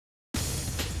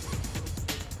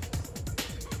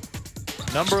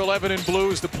Number 11 in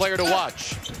blue is the player to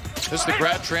watch. This is the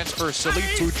grad transfer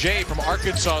Salif Boujay from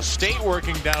Arkansas State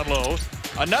working down low.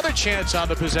 Another chance on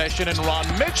the possession, and Ron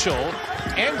Mitchell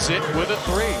ends it with a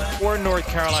three. For North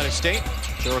Carolina State,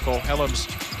 Jericole Hellems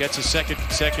gets a second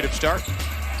consecutive start.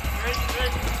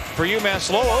 For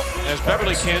UMass Lowell, as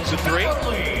Beverly cans a three.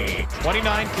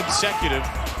 29 consecutive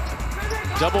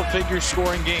double-figure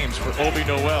scoring games for Obi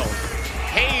Noel.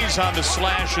 Hayes on the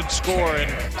slash and score,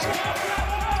 and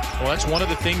well, that's one of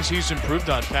the things he's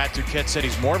improved on. Pat Duquette said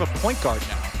he's more of a point guard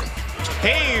now.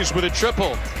 Hayes with a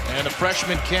triple, and the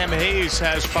freshman Cam Hayes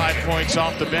has 5 points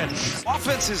off the bench.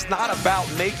 Offense is not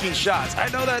about making shots. I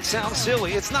know that sounds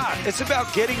silly. It's not. It's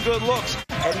about getting good looks.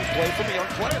 Heady play from a young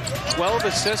player. 12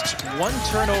 assists, 1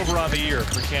 turnover on the year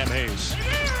for Cam Hayes.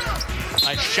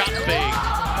 A shot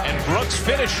fake, and Brooks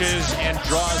finishes and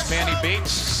draws Manny Bates'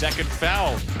 second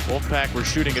foul. Wolfpack were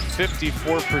shooting at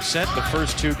 54% the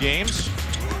first 2 games.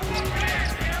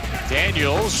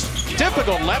 Daniels,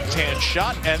 typical left-hand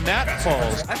shot, and that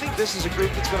falls. I think this is a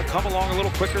group that's going to come along a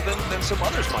little quicker than some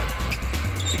others might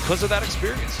because of that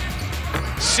experience.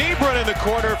 Seabron in the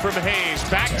corner from Hayes.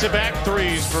 Back-to-back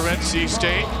threes for NC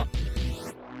State.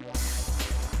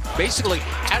 Basically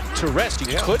had to rest.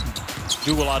 He couldn't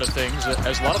do a lot of things,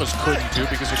 as a lot of us couldn't do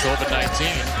because of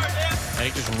COVID-19. And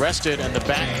he just rested, and the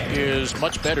back is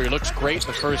much better. He looks great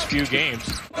the first few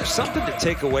games. There's something to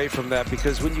take away from that,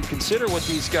 because when you consider what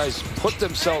these guys put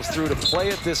themselves through to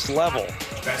play at this level,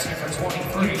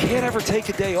 you can't ever take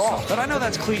a day off. But I know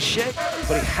that's cliche,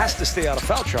 but he has to stay out of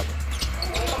foul trouble.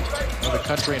 The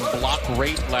country in block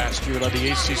rate last year, led the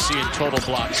ACC in total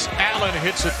blocks. Allen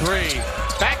hits a three.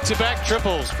 Back-to-back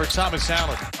triples for Thomas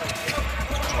Allen.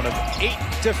 One of 8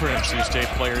 different NC State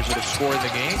players that have scored in the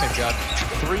game and got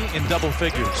 3 in double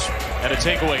figures. And a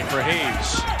takeaway for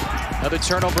Hayes. Another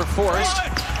turnover forced.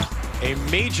 A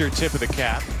major tip of the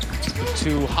cap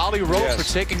to Holly Rowe for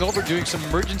taking over, doing some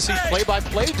emergency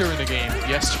play-by-play during the game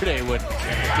yesterday with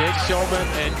Dave Shulman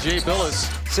and Jay Billis.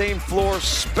 Same floor,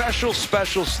 special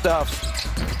stuff.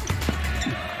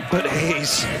 But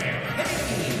Hayes.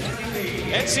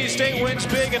 NC State wins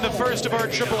big in the first of our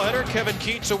triple header. Kevin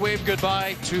Keats a wave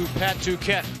goodbye to Pat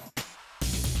Duquette.